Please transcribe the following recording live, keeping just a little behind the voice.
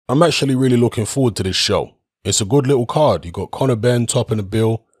I'm actually really looking forward to this show. It's a good little card. You got Conor Benn topping the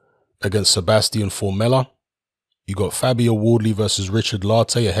bill against Sebastian Formella. You got Fabio Wardley versus Richard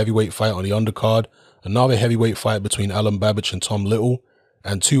Latte, a heavyweight fight on the undercard. Another heavyweight fight between Alan Babic and Tom Little.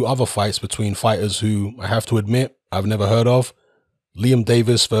 And two other fights between fighters who, I have to admit, I've never heard of. Liam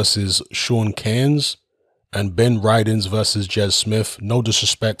Davis versus Sean Cairns. And Ben Rydens versus Jez Smith. No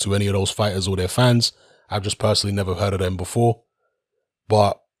disrespect to any of those fighters or their fans. I've just personally never heard of them before.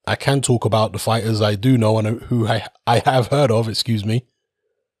 But I can talk about the fighters I do know and who I have heard of, excuse me.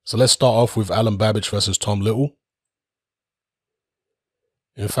 So let's start off with Alan Babic versus Tom Little.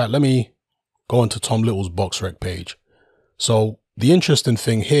 In fact, let me go into Tom Little's BoxRec page. So the interesting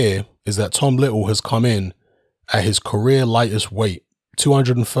thing here is that Tom Little has come in at his career lightest weight,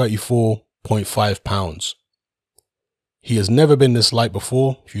 234.5 pounds. He has never been this light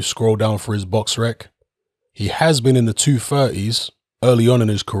before. If you scroll down for his BoxRec, he has been in the 230s early on in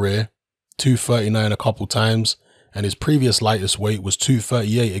his career, 239 a couple times, and his previous lightest weight was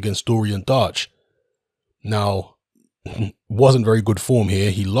 238 against Dorian Darch. Now, wasn't very good form here.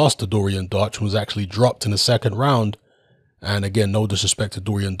 He lost to Dorian Darch and was actually dropped in the second round. And again, no disrespect to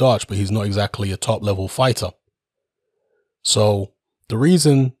Dorian Darch, but he's not exactly a top level fighter. So the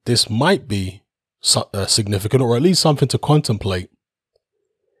reason this might be significant, or at least something to contemplate,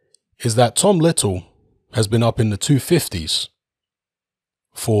 is that Tom Little has been up in the 250s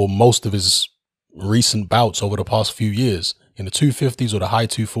for most of his recent bouts over the past few years, in the 250s or the high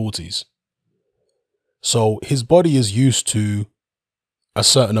 240s. So his body is used to a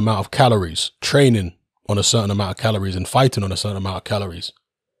certain amount of calories, training on a certain amount of calories and fighting on a certain amount of calories.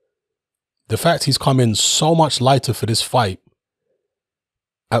 The fact he's come in so much lighter for this fight,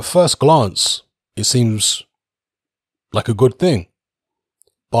 at first glance, it seems like a good thing.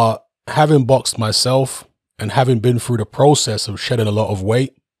 But having boxed myself and having been through the process of shedding a lot of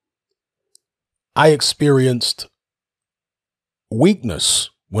weight, I experienced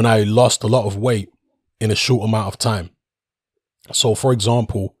weakness when I lost a lot of weight in a short amount of time. So for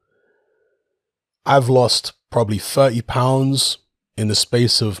example, I've lost probably 30 pounds in the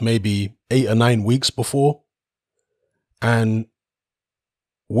space of maybe 8 or 9 weeks before. And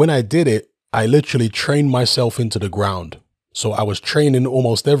when I did it, I literally trained myself into the ground. So I was training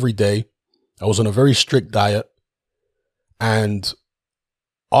almost every day. I was on a very strict diet. And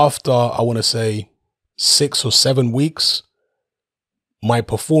after, I want to say, 6 or 7 weeks, my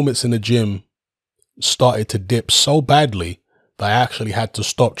performance in the gym started to dip so badly that I actually had to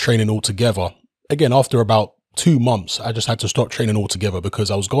stop training altogether. Again, after about 2 months, I just had to stop training altogether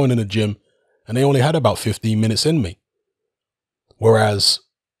because I was going in the gym and they only had about 15 minutes in me. Whereas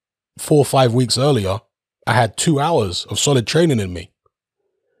 4 or 5 weeks earlier, I had 2 hours of solid training in me.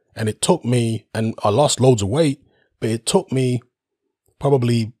 And it took me, and I lost loads of weight, but it took me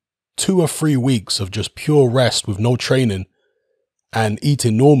probably 2 or 3 weeks of just pure rest with no training and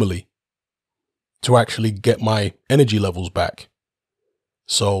eating normally to actually get my energy levels back.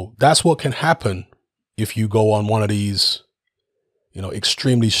 So that's what can happen if you go on one of these,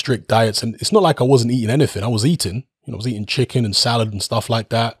 extremely strict diets. And it's not like I wasn't eating anything. I was eating, I was eating chicken and salad and stuff like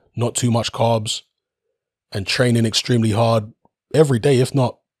that. Not too much carbs, and training extremely hard every day, if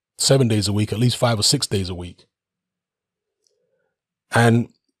not 7 days a week, at least 5 or 6 days a week. And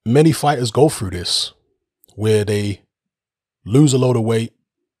many fighters go through this where they lose a load of weight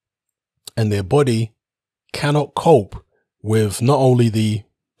and their body cannot cope with not only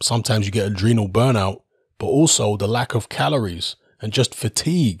sometimes you get adrenal burnout, but also the lack of calories and just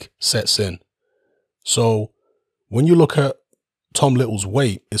fatigue sets in. So when you look at Tom Little's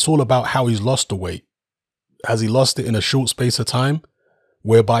weight, it's all about how he's lost the weight. Has he lost it in a short space of time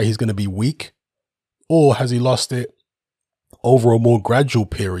whereby he's going to be weak? Or has he lost it over a more gradual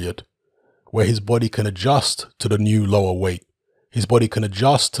period where his body can adjust to the new lower weight? His body can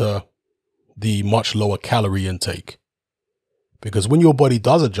adjust to the much lower calorie intake. Because when your body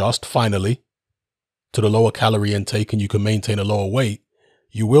does adjust finally to the lower calorie intake and you can maintain a lower weight,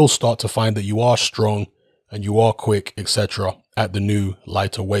 you will start to find that you are strong and you are quick, etc. at the new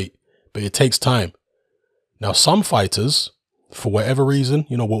lighter weight. But it takes time. Now, some fighters, for whatever reason,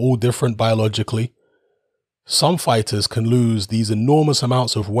 we're all different biologically. Some fighters can lose these enormous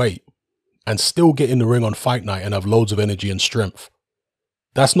amounts of weight and still get in the ring on fight night and have loads of energy and strength.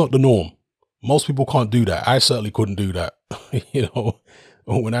 That's not the norm. Most people can't do that. I certainly couldn't do that.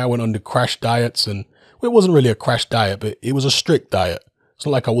 When I went on the crash diets, and it wasn't really a crash diet, but it was a strict diet. It's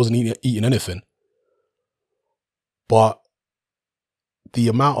not like I wasn't eating anything. But the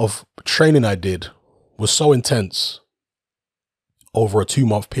amount of training I did was so intense over a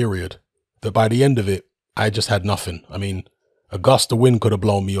 2-month period that by the end of it, I just had nothing. I mean, A gust of wind could have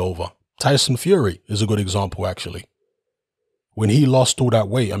blown me over. Tyson Fury is a good example, actually. When he lost all that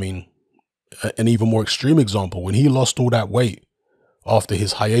weight, I mean, an even more extreme example, when he lost all that weight after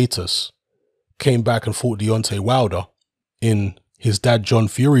his hiatus, came back and fought Deontay Wilder, in his dad John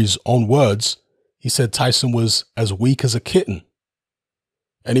Fury's own words, he said Tyson was as weak as a kitten.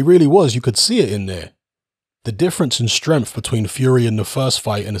 And he really was. You could see it in there. The difference in strength between Fury in the first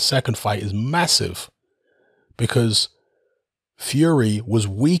fight and the second fight is massive, because Fury was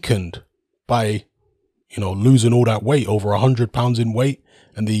weakened by, losing all that weight, over 100 pounds in weight,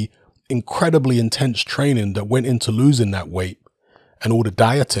 and the incredibly intense training that went into losing that weight, and all the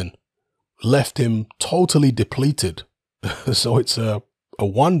dieting left him totally depleted. So it's a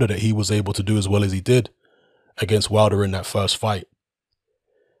wonder that he was able to do as well as he did against Wilder in that first fight.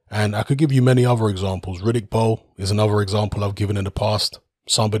 And I could give you many other examples. Riddick Bowe is another example I've given in the past.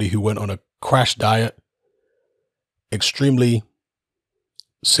 Somebody who went on a crash diet, extremely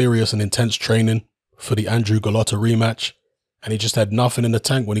serious and intense training for the Andrew Golota rematch, and he just had nothing in the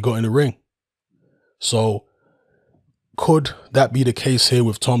tank when he got in the ring. So could that be the case here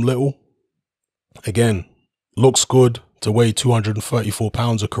with Tom Little? Again, looks good to weigh 234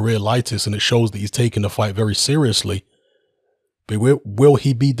 pounds, a career lightest, and it shows that he's taking the fight very seriously. But will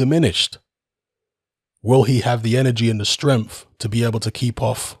he be diminished? Will he have the energy and the strength to be able to keep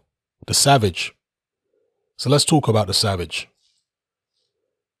off the Savage? So let's talk about the Savage.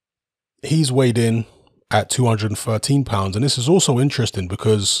 He's weighed in at 213 pounds, and this is also interesting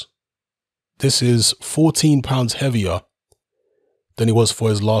because this is 14 pounds heavier than he was for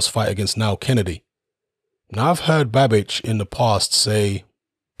his last fight against Now Kennedy. Now, I've heard Babic in the past say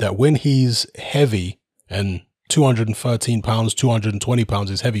that when he's heavy, and 213 pounds, 220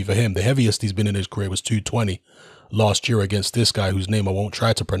 pounds is heavy for him. The heaviest he's been in his career was 220 last year against this guy whose name I won't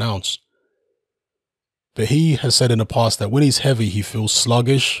try to pronounce. But he has said in the past that when he's heavy, he feels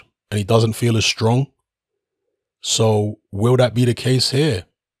sluggish and he doesn't feel as strong. So will that be the case here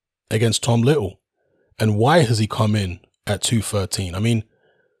against Tom Little? And why has he come in at 213? I mean,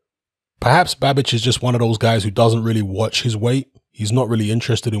 perhaps Babic is just one of those guys who doesn't really watch his weight. He's not really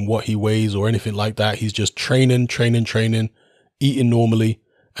interested in what he weighs or anything like that. He's just training, eating normally,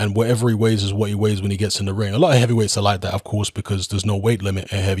 and whatever he weighs is what he weighs when he gets in the ring. A lot of heavyweights are like that, of course, because there's no weight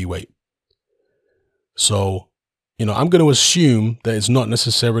limit at heavyweight. So, I'm going to assume that it's not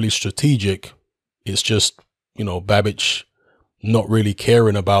necessarily strategic. It's just, Babic not really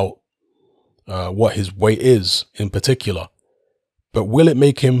caring about what his weight is in particular. But will it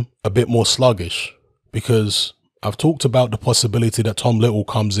make him a bit more sluggish? Because I've talked about the possibility that Tom Little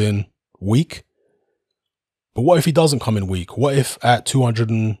comes in weak. But what if he doesn't come in weak? What if at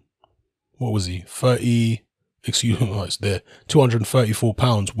 234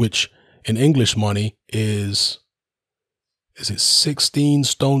 pounds, which in English money is it 16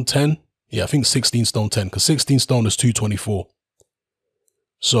 stone 10? Yeah, I think 16 stone 10, because 16 stone is 224.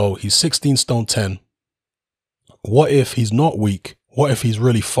 So he's 16 stone 10. What if he's not weak? What if he's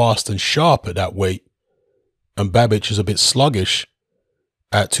really fast and sharp at that weight, and Babic is a bit sluggish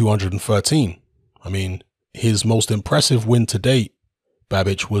at 213? I mean, his most impressive win to date,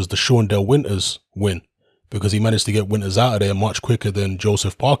 Babic, was the Shawndell Winters win, because he managed to get Winters out of there much quicker than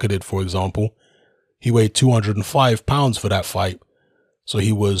Joseph Parker did, for example. He weighed 205 pounds for that fight. So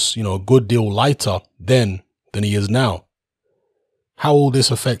he was, a good deal lighter then than he is now. How will this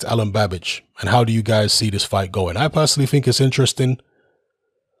affect Alen Babic? And how do you guys see this fight going? I personally think it's interesting.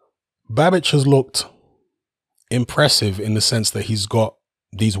 Babic has looked impressive in the sense that he's got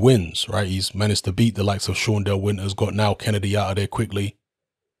these wins, right? He's managed to beat the likes of Shawndell Winters, got Now Kennedy out of there quickly.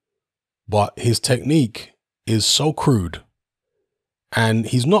 But his technique is so crude. And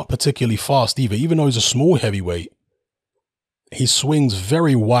he's not particularly fast either. Even though he's a small heavyweight, he swings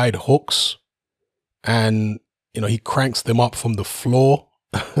very wide hooks, and he cranks them up from the floor.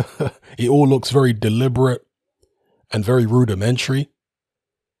 It all looks very deliberate and very rudimentary.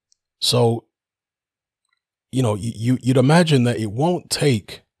 So, you'd imagine that it won't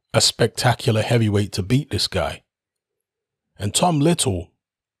take a spectacular heavyweight to beat this guy. And Tom Little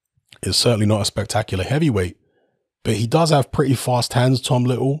is certainly not a spectacular heavyweight, but he does have pretty fast hands, Tom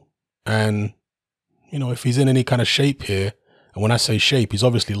Little. And, if he's in any kind of shape here, and when I say shape, he's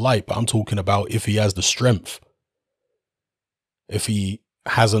obviously light, but I'm talking about if he has the strength. If he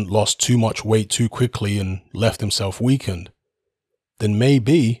hasn't lost too much weight too quickly and left himself weakened, then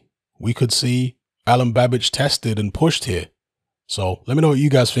maybe we could see Alen Babic tested and pushed here. So let me know what you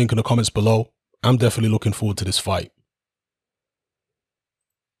guys think in the comments below. I'm definitely looking forward to this fight.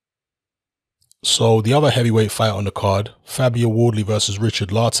 So the other heavyweight fight on the card, Fabio Wardley versus Richard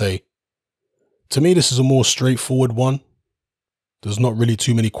Lartey. To me, this is a more straightforward one. There's not really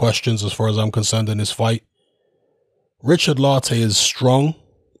too many questions as far as I'm concerned in this fight. Richard Lartey is strong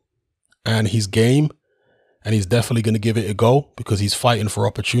and he's game, and he's definitely going to give it a go because he's fighting for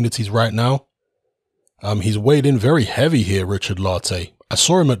opportunities right now. He's weighed in very heavy here, Richard Lartey. I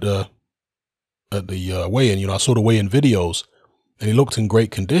saw him at the weigh-in. You know, I saw the weigh-in videos, and he looked in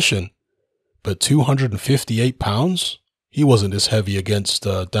great condition. But 258 pounds, he wasn't this heavy against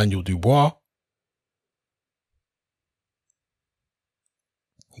Daniel Dubois.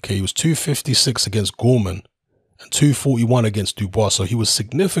 Okay, he was 256 against Gorman and 241 against Dubois. So he was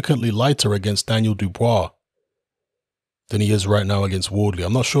significantly lighter against Daniel Dubois than he is right now against Wardley.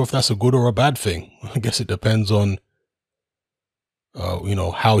 I'm not sure if that's a good or a bad thing. I guess it depends on, you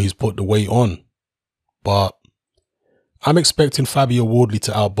know, how he's put the weight on. But I'm expecting Fabio Wardley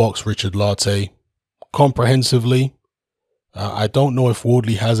to outbox Richard Lartey comprehensively. I don't know if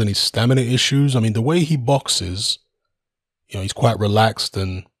Wardley has any stamina issues. I mean, the way he boxes, you know, he's quite relaxed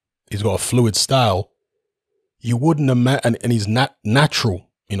and he's got a fluid style. You wouldn't imagine, and he's natural.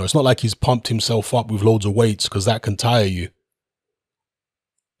 You know, it's not like he's pumped himself up with loads of weights because that can tire you.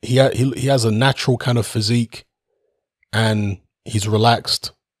 He has a natural kind of physique and he's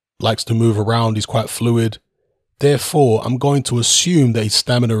relaxed, likes to move around. He's quite fluid. Therefore, I'm going to assume that his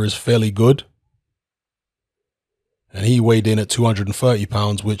stamina is fairly good. And he weighed in at 230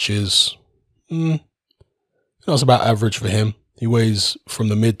 pounds, which is, that's about average for him. He weighs from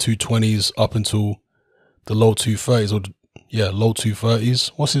the mid 220s up until the low 230s, or yeah, low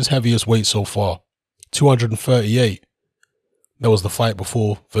 230s. What's his heaviest weight so far? 238. That was the fight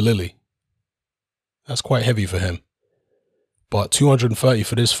before Valili. That's quite heavy for him. But 230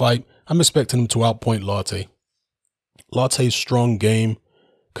 for this fight, I'm expecting him to outpoint Lartey. Lartey's strong game,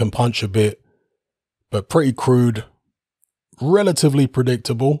 can punch a bit, but pretty crude, relatively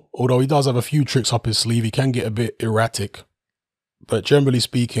predictable. Although he does have a few tricks up his sleeve, he can get a bit erratic. But generally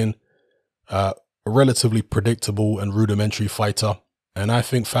speaking, a relatively predictable and rudimentary fighter. And I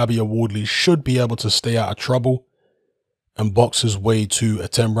think Fabio Wardley should be able to stay out of trouble and box his way to a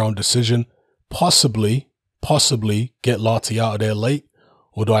 10-round decision. Possibly get Lartey out of there late.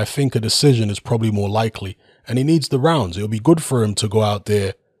 Although I think a decision is probably more likely. And he needs the rounds. It'll be good for him to go out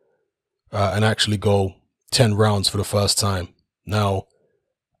there and actually go 10 rounds for the first time. Now,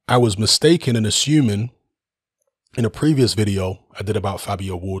 I was mistaken in assuming in a previous video I did about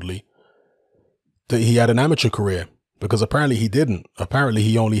Fabio Wardley that he had an amateur career, because apparently he didn't. Apparently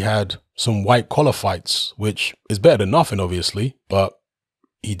he only had some white collar fights, which is better than nothing, obviously, but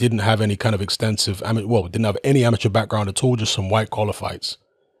he didn't have any kind of extensive, didn't have any amateur background at all, just some white collar fights.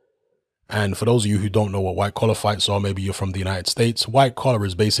 And for those of you who don't know what white collar fights are, maybe you're from the United States, white collar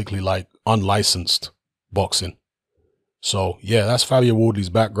is basically like unlicensed boxing. So yeah, that's Fabio Wardley's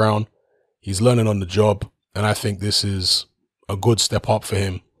background. He's learning on the job, and I think this is a good step up for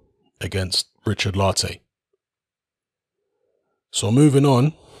him against Richard Lartey. So moving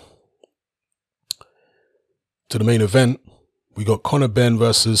on to the main event, we got Conor Benn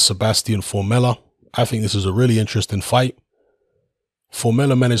versus Sebastian Formella. I think this is a really interesting fight.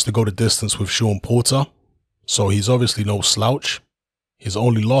 Formella managed to go the distance with Sean Porter, so he's obviously no slouch. His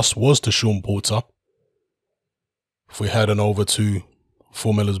only loss was to Sean Porter. If we head on over to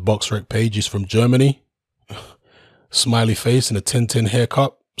Formella's BoxRec page, he's from Germany. Smiley face and a Tintin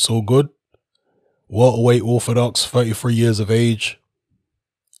haircut, so good. Welterweight orthodox, 33 years of age.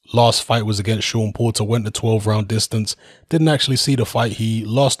 Last fight was against Sean Porter, went the 12-round distance. Didn't actually see the fight. He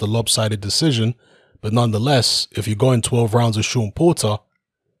lost a lopsided decision. But nonetheless, if you're going 12 rounds with Sean Porter,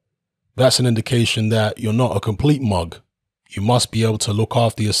 that's an indication that you're not a complete mug. You must be able to look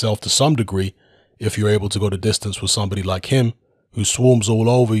after yourself to some degree if you're able to go the distance with somebody like him, who swarms all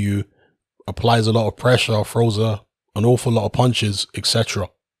over you, applies a lot of pressure, throws an awful lot of punches, etc.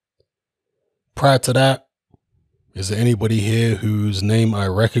 Prior to that, is there anybody here whose name I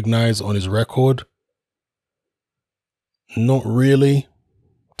recognize on his record? Not really.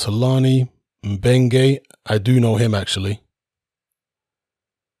 Talani Mbenge, I do know him actually.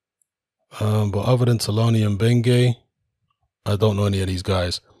 But other than Talani and Mbenge, I don't know any of these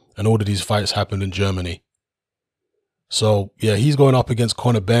guys. And all of these fights happened in Germany. So yeah, he's going up against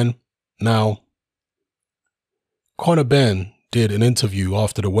Conor Benn. Now, Conor Benn did an interview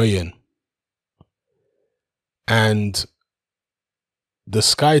after the weigh-in. And the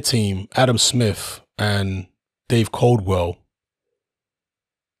Sky team, Adam Smith and Dave Coldwell,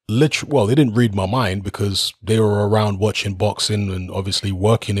 they didn't read my mind because they were around watching boxing and obviously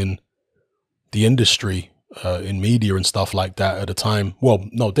working in the industry, in media and stuff like that at the time. Well,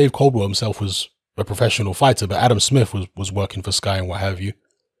 no, Dave Coldwell himself was a professional fighter, but Adam Smith was working for Sky and what have you,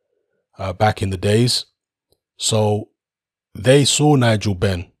 back in the days. So they saw Nigel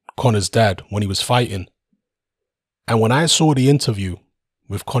Benn, Conor's dad, when he was fighting. And when I saw the interview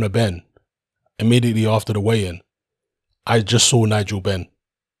with Conor Benn immediately after the weigh-in, I just saw Nigel Benn.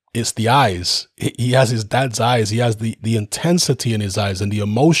 It's the eyes. He has his dad's eyes. He has the intensity in his eyes and the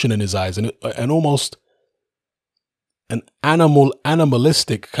emotion in his eyes, and almost an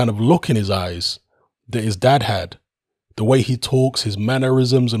animalistic kind of look in his eyes that his dad had. The way he talks, his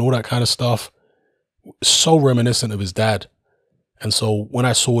mannerisms and all that kind of stuff, so reminiscent of his dad. And so when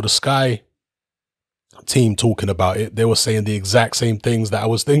I saw the Sky team talking about it, they were saying the exact same things that I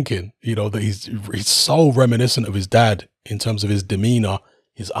was thinking, you know, that he's so reminiscent of his dad in terms of his demeanor,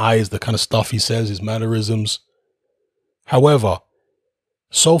 his eyes, the kind of stuff he says, his mannerisms. However,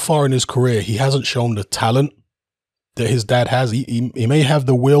 so far in his career, he hasn't shown the talent that his dad has. He may have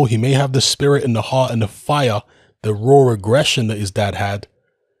the will, he may have the spirit and the heart and the fire, the raw aggression that his dad had,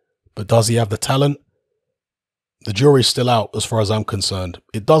 but does he have the talent? The jury's still out as far as I'm concerned.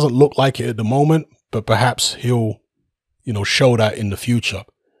 It doesn't look like it at the moment, but perhaps he'll, you know, show that in the future.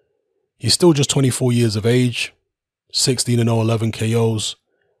 He's still just 24 years of age, 16-0, 11 KOs.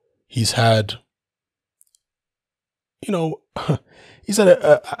 He's had, you know, he's had,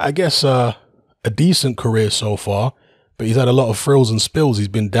 a decent career so far, but he's had a lot of frills and spills. He's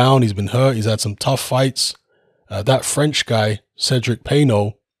been down, he's been hurt, he's had some tough fights. That French guy, Cedric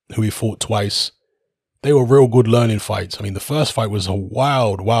Peynaud, who he fought twice, they were real good learning fights. I mean, the first fight was a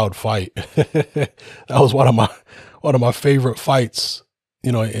wild fight. That was one of my favorite fights,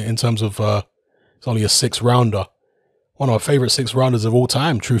 you know, in terms of, it's only a 6-rounder. One of my favorite 6-rounders of all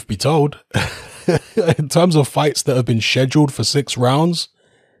time, truth be told. In terms of fights that have been scheduled for 6 rounds,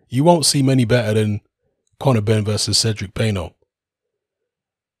 you won't see many better than Conor Benn versus Cedric Peynaud.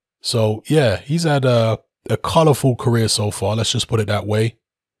 So yeah, he's had a colorful career so far. Let's just put it that way.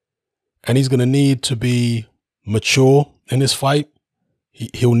 And he's going to need to be mature in this fight.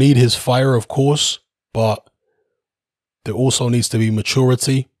 He'll need his fire, of course, but there also needs to be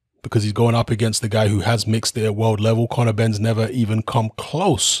maturity because he's going up against the guy who has mixed it at world level. Conor Benn's never even come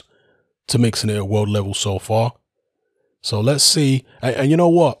close to mixing it at world level so far. So let's see. And you know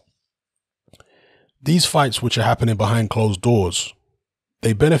what? These fights which are happening behind closed doors,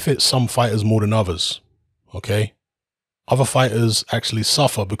 they benefit some fighters more than others. Okay? Other fighters actually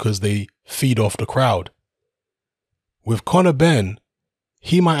suffer because they feed off the crowd. With Conor Benn,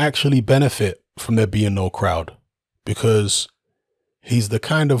 he might actually benefit from there being no crowd because he's the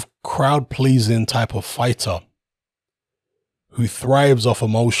kind of crowd-pleasing type of fighter who thrives off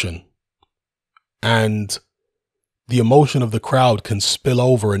emotion, and the emotion of the crowd can spill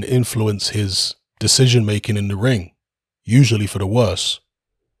over and influence his decision-making in the ring, usually for the worse.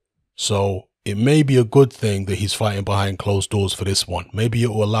 So it may be a good thing that he's fighting behind closed doors for this one. Maybe it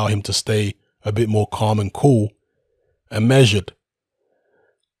will allow him to stay a bit more calm and cool and measured.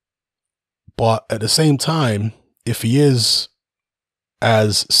 But at the same time, if he is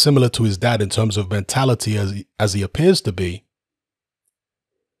as similar to his dad in terms of mentality as he appears to be,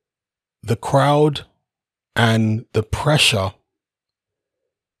 the crowd and the pressure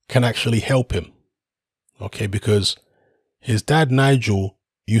can actually help him. Okay, because his dad Nigel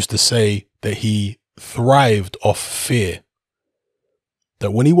used to say that he thrived off fear.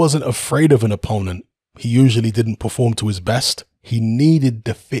 That when he wasn't afraid of an opponent, he usually didn't perform to his best. He needed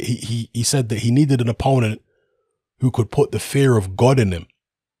the fear. He said that he needed an opponent who could put the fear of God in him.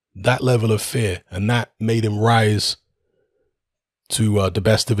 That level of fear. And that made him rise to the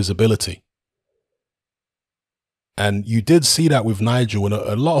best of his ability. And you did see that with Nigel in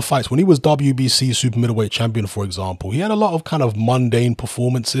a lot of fights. When he was WBC super middleweight champion, for example, he had a lot of kind of mundane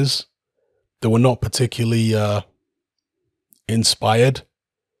performances that were not particularly inspired.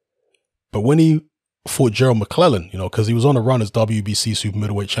 But when he fought Gerald McClellan, you know, because he was on a run as WBC super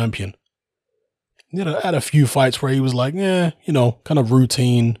middleweight champion, you know, had a few fights where he was like, yeah, you know, kind of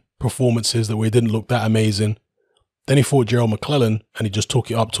routine performances that where he didn't look that amazing. Then he fought Gerald McClellan and he just took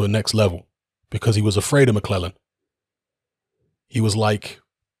it up to a next level because he was afraid of McClellan. He was like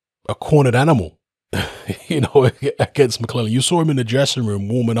a cornered animal, you know, against McClellan. You saw him in the dressing room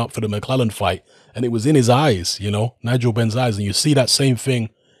warming up for the McClellan fight, and it was in his eyes, you know, Nigel Benn's eyes. And you see that same thing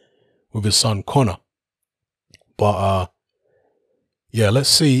with his son, Conor. But, yeah, let's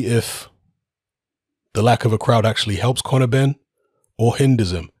see if the lack of a crowd actually helps Conor Benn or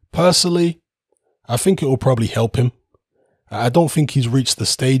hinders him. Personally, I think it will probably help him. I don't think he's reached the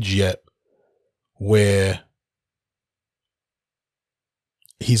stage yet where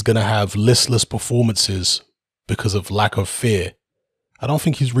he's going to have listless performances because of lack of fear. I don't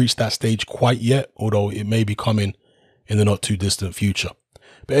think he's reached that stage quite yet, although it may be coming in the not too distant future.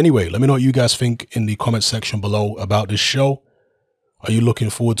 But anyway, let me know what you guys think in the comment section below about this show. Are you looking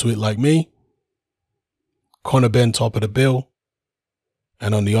forward to it like me? Conor Benn top of the bill.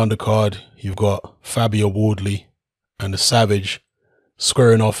 And on the undercard, you've got Fabio, Wardley and the Savage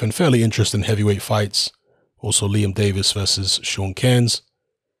squaring off in fairly interesting heavyweight fights. Also Liam Davis versus Sean Cairns.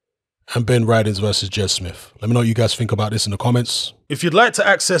 And Ben Ridings versus Jed Smith. Let me know what you guys think about this in the comments. If you'd like to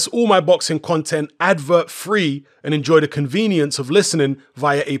access all my boxing content advert-free and enjoy the convenience of listening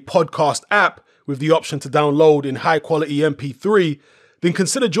via a podcast app with the option to download in high-quality MP3, then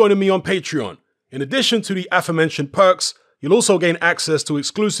consider joining me on Patreon. In addition to the aforementioned perks, you'll also gain access to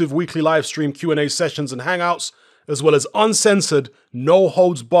exclusive weekly live stream Q&A sessions and hangouts, as well as uncensored,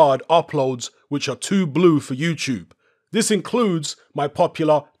 no-holds-barred uploads which are too blue for YouTube. This includes my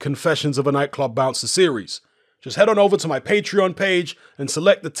popular Confessions of a Nightclub Bouncer series. Just head on over to my Patreon page and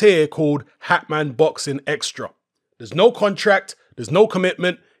select the tier called Hatman Boxing Extra. There's no contract, there's no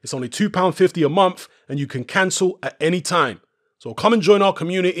commitment, it's only £2.50 a month and you can cancel at any time. So come and join our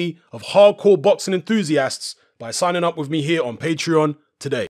community of hardcore boxing enthusiasts by signing up with me here on Patreon today.